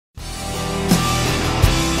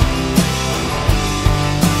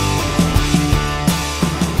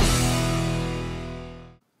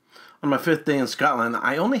my 5th day in Scotland,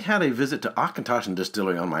 I only had a visit to Auchentoshan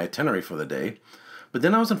Distillery on my itinerary for the day, but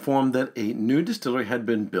then I was informed that a new distillery had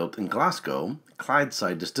been built in Glasgow,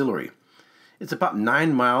 Clydeside Distillery. It's about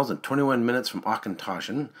 9 miles and 21 minutes from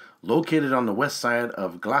Auchentoshan, located on the west side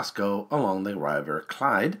of Glasgow along the River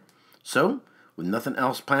Clyde. So, with nothing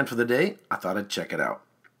else planned for the day, I thought I'd check it out.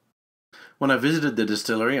 When I visited the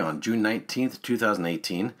distillery on June 19th,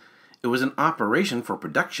 2018, it was in operation for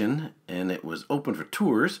production and it was open for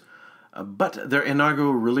tours, but their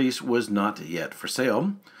inaugural release was not yet for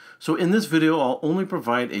sale. So in this video, I'll only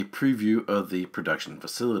provide a preview of the production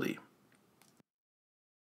facility.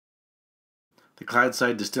 The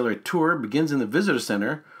Clydeside Distillery tour begins in the visitor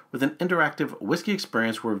center with an interactive whiskey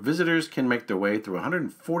experience where visitors can make their way through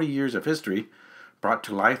 140 years of history, brought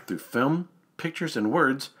to life through film, pictures, and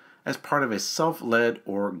words as part of a self-led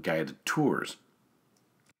or guided tours.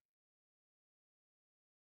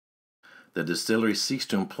 The distillery seeks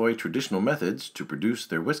to employ traditional methods to produce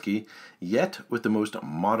their whiskey, yet with the most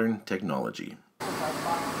modern technology.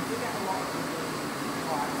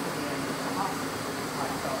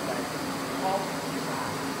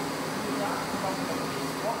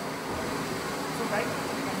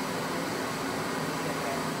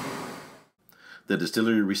 The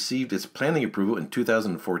distillery received its planning approval in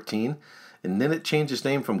 2014, and then it changed its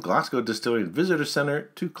name from Glasgow Distillery and Visitor Centre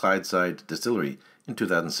to Clydeside Distillery in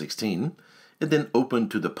 2016. It then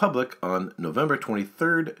opened to the public on November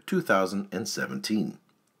 23, 2017.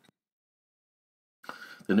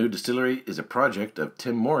 The new distillery is a project of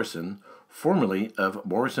Tim Morrison, formerly of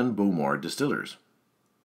Morrison Bowmore Distillers.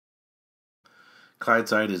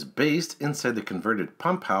 Clydeside is based inside the converted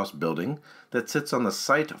pump house building that sits on the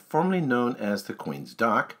site formerly known as the Queen's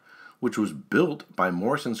Dock, which was built by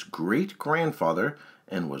Morrison's great-grandfather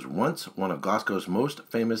and was once one of Glasgow's most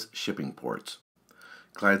famous shipping ports.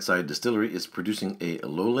 Clydeside Distillery is producing a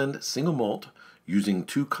lowland single malt using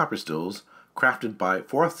 2 copper stills crafted by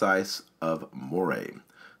Forsyths of Moray.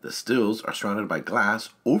 The stills are surrounded by glass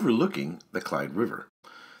overlooking the Clyde River.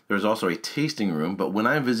 There is also a tasting room, but when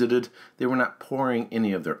I visited, they were not pouring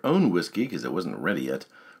any of their own whiskey because it wasn't ready yet,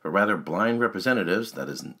 but rather blind representatives, that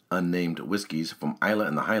is unnamed whiskeys, from Islay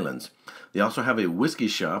and the Highlands. They also have a whiskey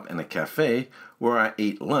shop and a cafe where I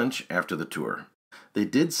ate lunch after the tour. They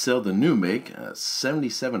did sell the new make,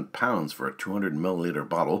 77 pounds for a 200 milliliter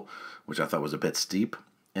bottle, which I thought was a bit steep,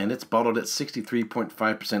 and it's bottled at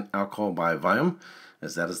 63.5% alcohol by volume,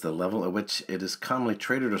 as that is the level at which it is commonly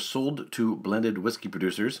traded or sold to blended whiskey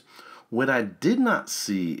producers. What I did not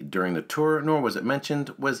see during the tour, nor was it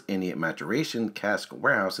mentioned, was any maturation cask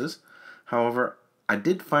warehouses. However, I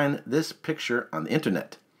did find this picture on the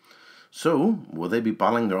internet. So, will they be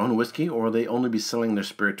bottling their own whiskey, or will they only be selling their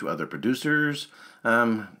spirit to other producers?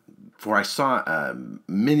 For I saw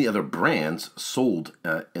many other brands sold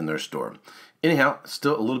in their store. Anyhow,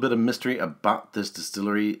 still a little bit of mystery about this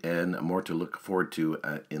distillery and more to look forward to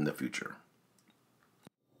in the future.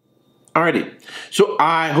 Alrighty, so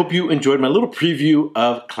I hope you enjoyed my little preview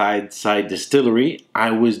of Clydeside Distillery.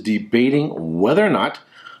 I was debating whether or not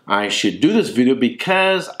I should do this video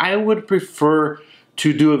because I would prefer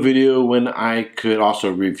to do a video when I could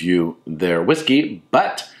also review their whiskey,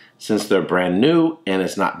 but since they're brand new and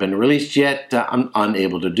it's not been released yet, I'm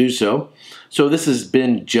unable to do so. So this has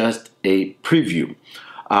been just a preview.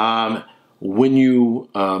 When you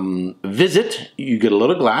visit, you get a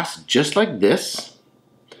little glass just like this,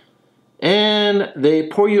 and they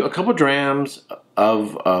pour you a couple drams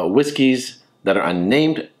of whiskeys that are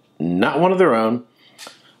unnamed, not one of their own,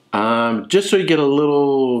 just so you get a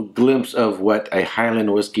little glimpse of what a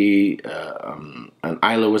Highland whiskey, an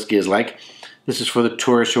Islay whiskey is like. This is for the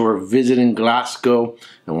tourists who are visiting Glasgow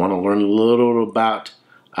and want to learn a little about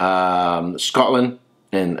Scotland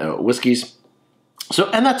and whiskeys. So,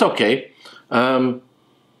 and that's okay.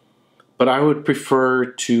 But I would prefer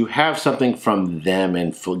to have something from them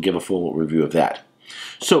and give a full review of that.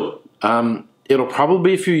 So, it'll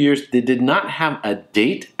probably be a few years. They did not have a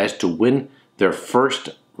date as to when their first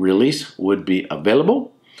release would be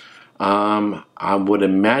available. I would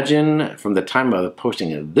imagine from the time of the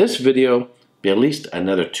posting of this video, be at least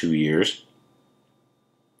another 2 years.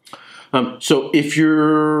 So if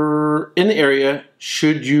you're in the area,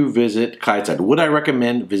 should you visit Clydeside? Would I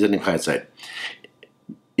recommend visiting Clydeside?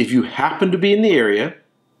 If you happen to be in the area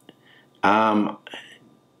and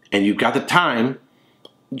you've got the time,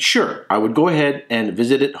 sure, I would go ahead and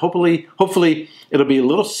visit it. Hopefully it'll be a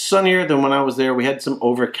little sunnier than when I was there. We had some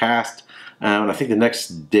overcast, and I think the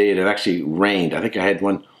next day it actually rained. I think I had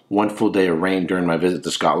one full day of rain during my visit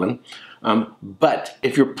to Scotland. But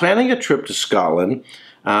if you're planning a trip to Scotland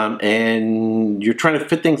and you're trying to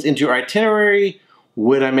fit things into your itinerary,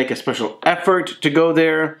 Would I make a special effort to go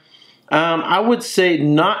there? I would say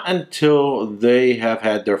not until they have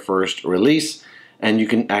had their first release and you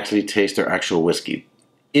can actually taste their actual whiskey.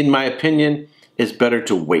 In my opinion, it's better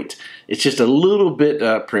to wait. It's just a little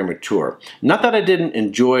bit premature. Not that I didn't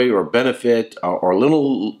enjoy or benefit or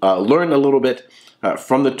learn a little bit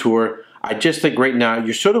from the tour. I just think right now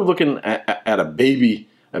you're sort of looking at a baby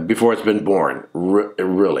before it's been born,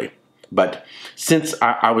 really. But since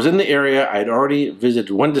I was in the area, I'd already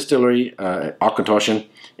visited one distillery, Auchentoshan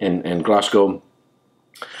in Glasgow,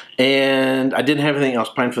 and I didn't have anything else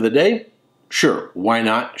planned for the day. Sure, why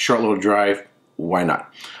not? Short little drive, why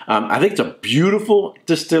not? I think it's a beautiful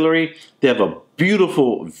distillery. They have a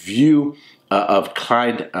beautiful view of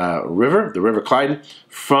Clyde River, the River Clyde,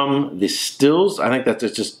 from the stills. I think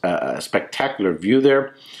that's just a spectacular view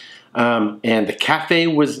there. And the cafe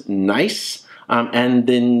was nice. And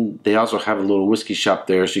then they also have a little whiskey shop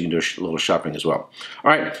there, so you can do a little shopping as well. All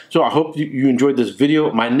right, so I hope you enjoyed this video.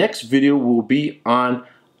 My next video will be on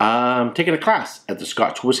taking a class at the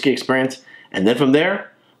Scotch Whisky Experience. And then from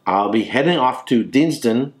there, I'll be heading off to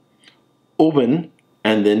Deanston, Oban,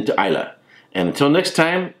 and then to Islay. And until next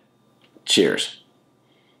time, cheers.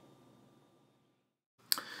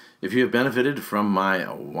 If you have benefited from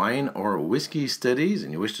my wine or whiskey studies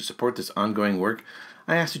and you wish to support this ongoing work,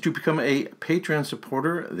 I ask that you become a Patreon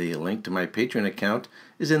supporter. The link to my Patreon account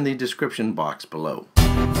is in the description box below.